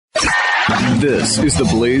This is the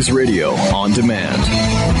Blaze Radio on demand.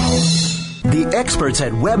 The experts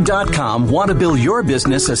at Web.com want to build your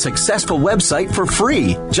business a successful website for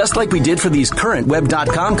free, just like we did for these current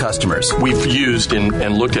Web.com customers. We've used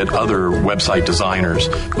and looked at other website designers,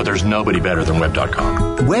 but there's nobody better than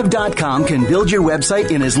Web.com. Web.com can build your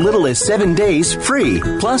website in as little as 7 days free.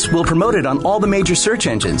 Plus, we'll promote it on all the major search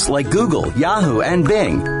engines like Google, Yahoo, and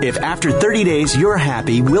Bing. If after 30 days you're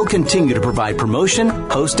happy, we'll continue to provide promotion,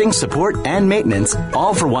 hosting, support, and maintenance,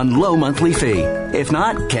 all for one low monthly fee. If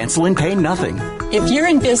not, cancel and pay nothing. If you're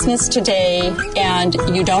in business today and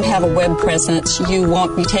you don't have a web presence, you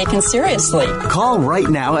won't be taken seriously. Call right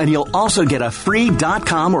now and you'll also get a free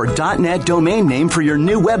 .com or .net domain name for your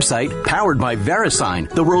new website powered by VeriSign,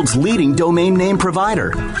 the world's leading domain name provider.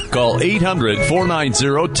 Call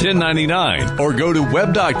 800-490-1099 or go to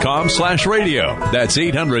web.com/radio. That's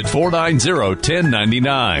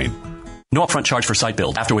 800-490-1099. No upfront charge for site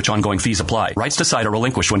build, after which ongoing fees apply. Rights to site are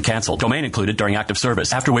relinquished when canceled. Domain included during active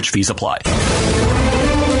service, after which fees apply.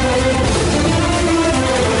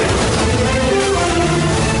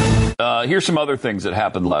 Here's some other things that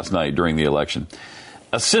happened last night during the election.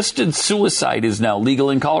 Assisted suicide is now legal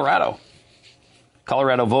in Colorado.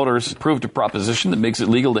 Colorado voters approved a proposition that makes it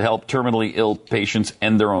legal to help terminally ill patients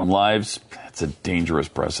end their own lives. That's a dangerous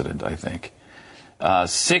precedent, I think.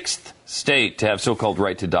 Sixth state to have so-called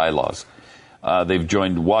right to die laws. They've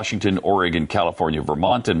joined Washington, Oregon, California,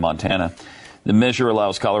 Vermont, and Montana. The measure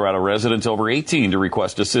allows Colorado residents over 18 to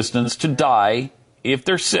request assistance to die if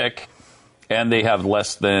they're sick and they have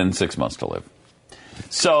less than 6 months to live.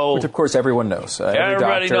 So, which of course everyone knows.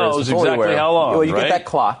 Everybody knows exactly how long. Well, you right? get that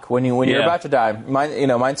clock when you're about to die.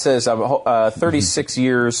 Mine says 36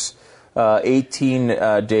 years. 18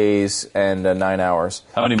 days and 9 hours.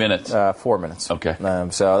 How many minutes? 4 minutes. Okay.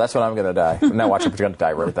 So that's when I'm going to die. I'm not watching, but you're going to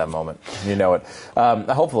die right at that moment. You know it.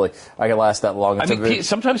 Hopefully, I can last that long. I mean,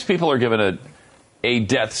 sometimes people are given a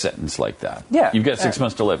death sentence like that. Yeah. You've got 6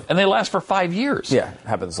 months to live. And they last for 5 years. Yeah,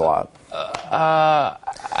 happens a lot. I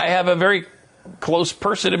have a very close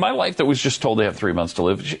person in my life that was just told they have 3 months to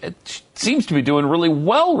live. She seems to be doing really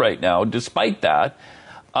well right now, despite that.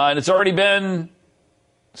 And it's already been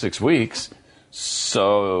 6 weeks,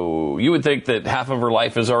 so you would think that half of her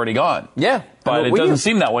life is already gone. Yeah, but it doesn't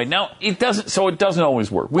seem that way. Now it doesn't. So it doesn't always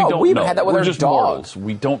work. We don't know. Had that with We're our just dog. mortals.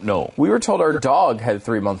 We don't know. We were told our dog had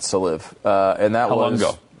 3 months to live, and that How was long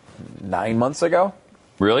ago? 9 months ago.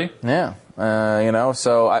 Really? Yeah. And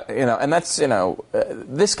that's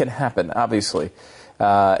this can happen, obviously.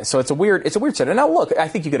 So it's a weird setting. Now look, I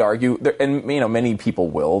think you could argue, and many people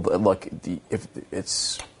will look if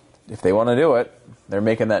they want to do it. They're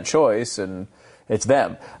making that choice, and it's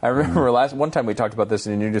them. I remember one time we talked about this,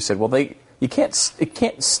 and you just said, "Well, it can't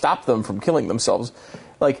stop them from killing themselves."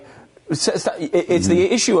 Like, it's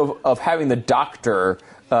the issue of having the doctor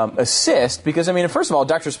assist, because first of all, a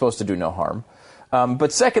doctor's supposed to do no harm,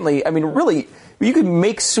 but secondly, really, you can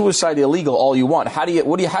make suicide illegal all you want. How do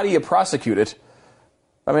you prosecute it?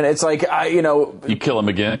 It's like you kill them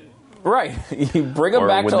again, right? You bring them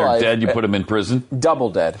back to life. Or when they're dead, you put them in prison. Double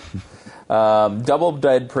dead. Double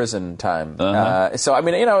dead prison time. Uh-huh.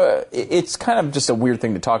 It's kind of just a weird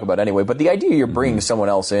thing to talk about anyway. But the idea you're bringing someone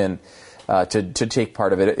else in to take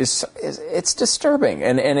part of it is it's disturbing.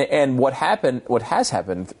 And what has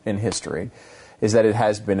happened in history is that it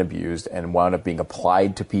has been abused and wound up being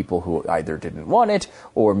applied to people who either didn't want it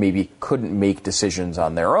or maybe couldn't make decisions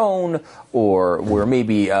on their own or were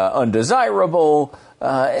maybe undesirable.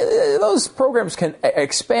 Those programs can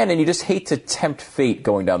expand, and you just hate to tempt fate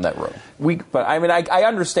going down that road. I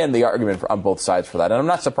understand the argument on both sides for that, and I'm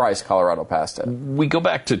not surprised Colorado passed it. We go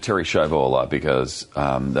back to Terri Schiavo a lot because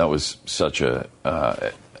that was such a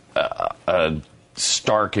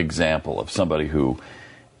stark example of somebody who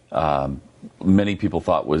many people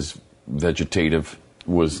thought was vegetative,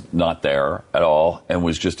 was not there at all, and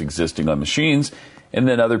was just existing on machines. And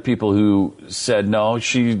then other people who said, no,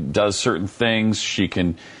 she does certain things. She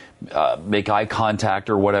can make eye contact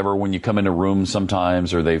or whatever when you come in a room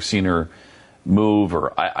sometimes, or they've seen her move,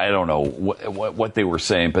 or I don't know what they were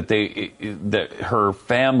saying. But that her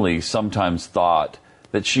family sometimes thought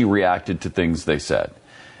that she reacted to things they said.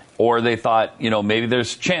 Or they thought, maybe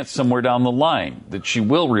there's a chance somewhere down the line that she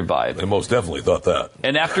will revive. They most definitely thought that.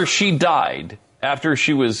 And after she died, after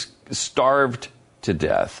she was starved to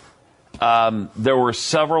death, there were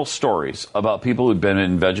several stories about people who'd been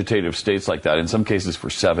in vegetative states like that, in some cases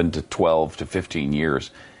for 7 to 12 to 15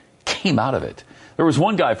 years, came out of it. There was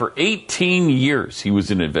one guy for 18 years he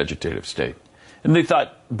was in a vegetative state. And they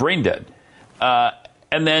thought brain dead.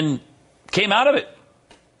 And then came out of it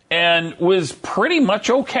and was pretty much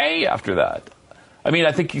okay after that. I mean,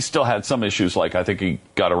 I think he still had some issues, like I think he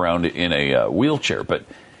got around in a wheelchair, but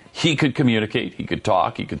he could communicate, he could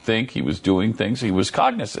talk, he could think, he was doing things, he was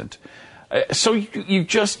cognizant. So you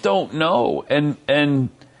just don't know. And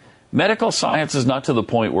medical science is not to the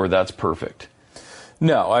point where that's perfect.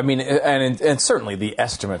 No, I mean, and certainly the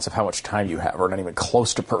estimates of how much time you have are not even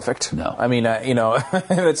close to perfect. No. I mean,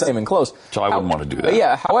 it's not even close. So I wouldn't want to do that.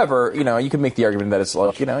 Yeah. However, you could make the argument that it's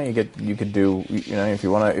like, you could do, if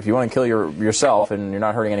you want to kill yourself and you're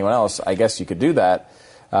not hurting anyone else, I guess you could do that.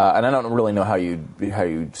 And I don't really know how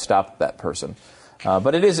you stop that person.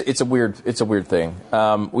 But it's a weird thing.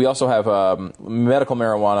 We also have medical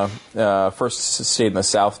marijuana. First state in the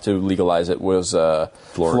South to legalize it was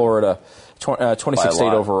Florida. 26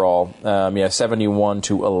 state overall. 71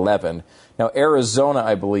 to 11. Now Arizona,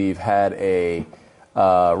 I believe, had a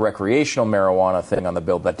recreational marijuana thing on the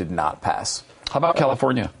bill that did not pass. How about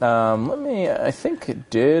California? I think it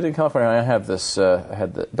did in California. I have this.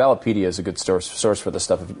 Ballotpedia is a good source for this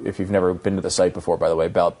stuff. If you've never been to the site before, by the way,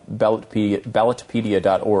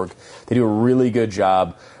 ballotpedia.org. They do a really good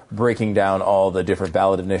job breaking down all the different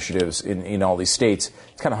ballot initiatives in all these states.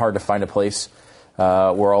 It's kind of hard to find a place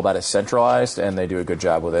where all that is centralized, and they do a good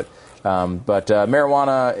job with it. But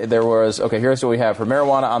marijuana, here's what we have for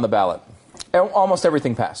marijuana on the ballot. Almost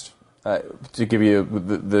everything passed. To give you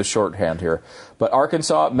the shorthand here. But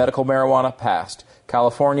Arkansas, medical marijuana passed.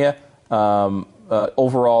 California,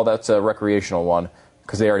 overall, that's a recreational one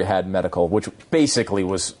because they already had medical, which basically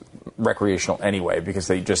was recreational anyway because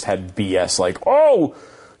they just had BS like, oh,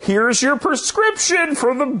 here's your prescription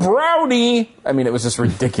for the brownie. I mean, it was just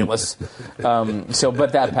ridiculous.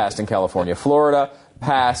 But that passed in California. Florida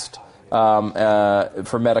passed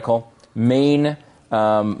for medical. Maine,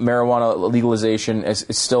 marijuana legalization is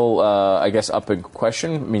still, I guess, up in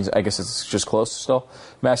question. It means I guess it's just close still.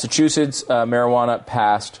 Massachusetts, marijuana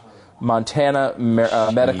passed. Montana,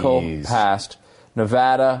 medical passed.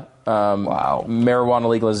 Nevada, marijuana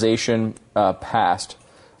legalization passed.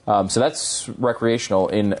 So that's recreational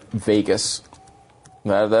in Vegas.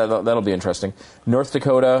 That'll be interesting. North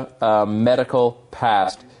Dakota, medical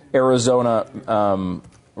passed. Arizona,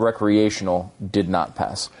 recreational did not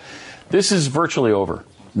pass. This is virtually over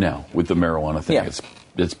now with the marijuana thing. Yeah.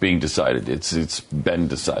 It's being decided. It's been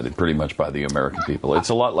decided pretty much by the American people. It's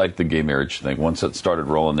a lot like the gay marriage thing. Once it started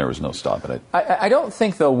rolling, there was no stopping it. I don't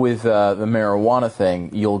think, though, with the marijuana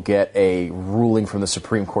thing, you'll get a ruling from the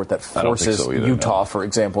Supreme Court that forces Utah, for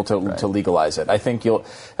example, to legalize it. I think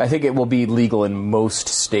it will be legal in most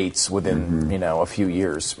states within a few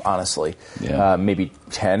years. Honestly, maybe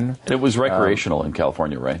 10. It was recreational in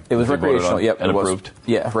California, right? It was recreational. Yep, and it approved.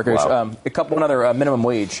 Yeah, recreational. Wow. One other minimum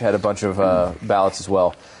wage had a bunch of ballots as well.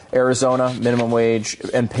 Arizona, minimum wage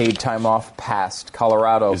and paid time off passed.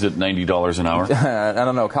 Colorado. Is it $90 an hour? I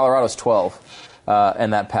don't know. Colorado's 12,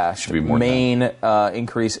 and that passed. Should be more. Maine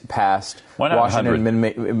increase passed. Why not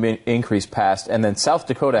Washington increase passed. And then South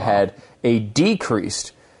Dakota had a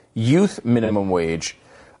decreased youth minimum wage.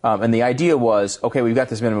 And the idea was, okay, we've got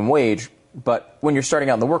this minimum wage, but when you're starting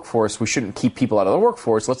out in the workforce, we shouldn't keep people out of the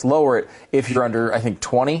workforce. Let's lower it if you're under, I think,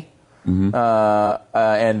 20.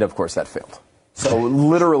 And, of course, that failed. So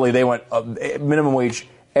literally they went minimum wage,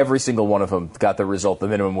 every single one of them got the result the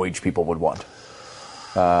minimum wage people would want.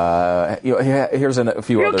 Here's a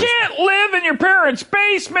few others. You can't live in your parents'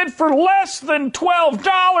 basement for less than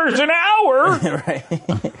 $12 an hour. Right.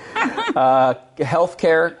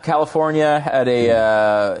 Healthcare, California had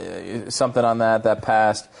a something on that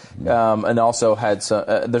passed, and also had some.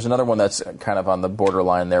 There's another one that's kind of on the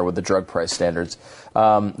borderline there with the drug price standards.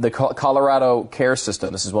 The Colorado care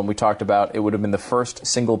system. This is one we talked about. It would have been the first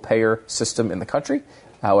single-payer system in the country.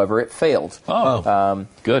 However, it failed.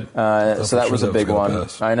 Good. So that was a big one.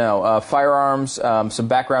 Pass. I know. Firearms, some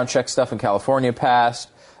background check stuff in California passed.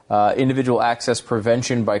 Individual access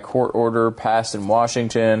prevention by court order passed in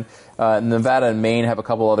Washington. Nevada and Maine have a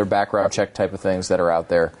couple other background check type of things that are out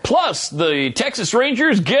there. Plus, the Texas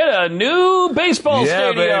Rangers get a new baseball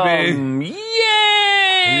stadium. Baby.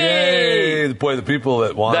 Yay! Yay! Boy, the people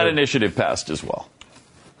that want That initiative passed as well.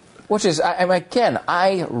 Which is, I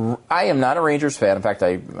am not a Rangers fan. In fact,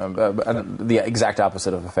 I'm the exact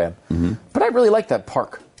opposite of a fan. But I really like that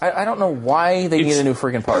park. I don't know why they need a new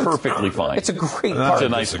freaking park. Perfectly fine. It's a great I park. It's a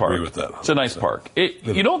nice park. with that. It's a nice park.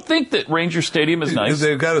 You don't think that Ranger Stadium is nice?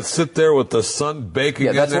 They've got to sit there with the sun baking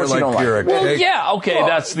in that's there what you like don't like. you're a Well, cake. yeah, okay,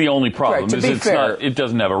 that's the only problem. Right, to is be it's fair- not. It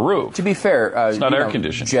doesn't have a roof. To be fair, it's not air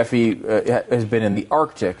conditioned. Jeffy has been in the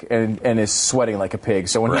Arctic and is sweating like a pig.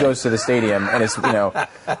 So when he goes to the stadium and it's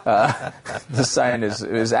the sign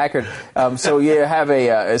is accurate. So you have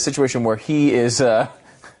a situation where he is.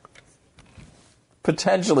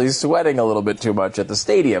 potentially sweating a little bit too much at the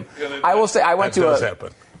stadium. I will say I went to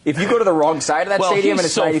happen. If you go to the wrong side of that stadium and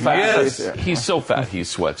it's 95 degrees. He's so fat he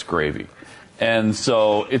sweats gravy. And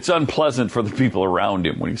so it's unpleasant for the people around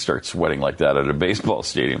him when he starts sweating like that at a baseball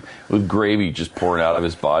stadium with gravy just pouring out of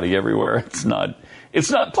his body everywhere. It's not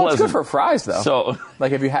pleasant. Well, it's good for fries, though. So,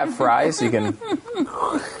 like if you have fries, you can.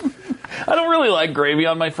 I don't really like gravy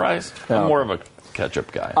on my fries. I'm more of a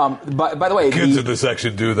ketchup guy. By the way, kids in the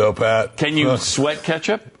section do though, Pat. Can you sweat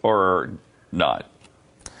ketchup or not?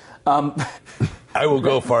 I will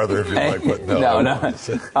go farther if you like, but no.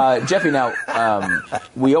 Jeffy, now,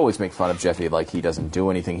 we always make fun of Jeffy like he doesn't do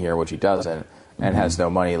anything here, which he doesn't, and has no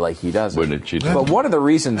money like he doesn't. Wouldn't you? But one of the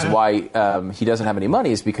reasons why he doesn't have any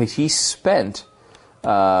money is because he spent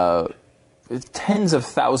tens of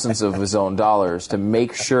thousands of his own dollars to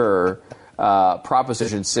make sure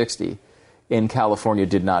Proposition 60 in California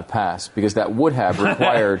did not pass, because that would have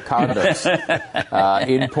required condoms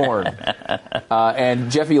in porn.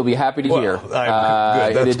 And Jeffy, you'll be happy to hear.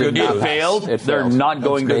 That's good news. It failed. They're not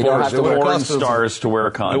going to force porn stars to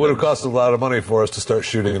wear condoms. It would have cost a lot of money for us to start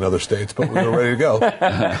shooting in other states, but we were ready to go.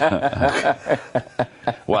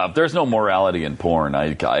 Wow, if there's no morality in porn, I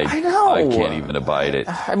know. I can't even abide it.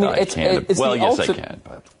 I mean, it's yes, I can.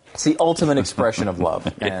 But. It's the ultimate expression of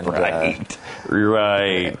love. And, right.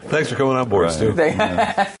 Thanks for coming on board, Stu.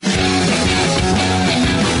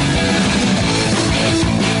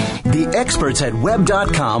 The experts at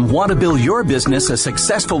Web.com want to build your business a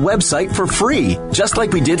successful website for free, just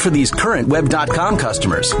like we did for these current Web.com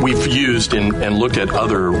customers. We've used and looked at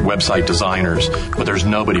other website designers, but there's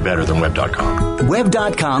nobody better than Web.com.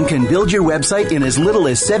 Web.com can build your website in as little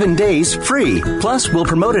as 7 days free. Plus, we'll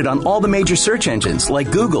promote it on all the major search engines like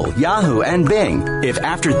Google, Yahoo, and Bing. If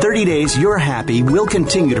after 30 days you're happy, we'll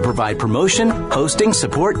continue to provide promotion, hosting,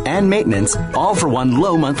 support, and maintenance, all for one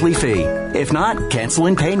low monthly fee. If not, cancel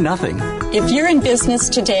and pay nothing. If you're in business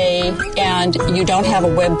today and you don't have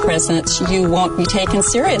a web presence, you won't be taken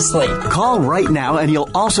seriously. Call right now and you'll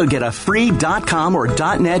also get a free .com or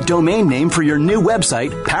 .net domain name for your new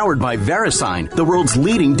website, powered by VeriSign, the world's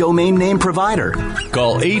leading domain name provider.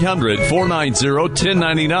 Call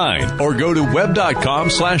 800-490-1099 or go to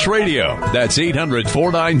web.com/radio. That's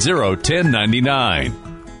 800-490-1099.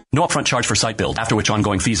 No upfront charge for site build, after which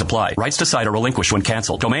ongoing fees apply. Rights to site are relinquished when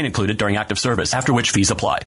canceled. Domain included during active service, after which fees apply.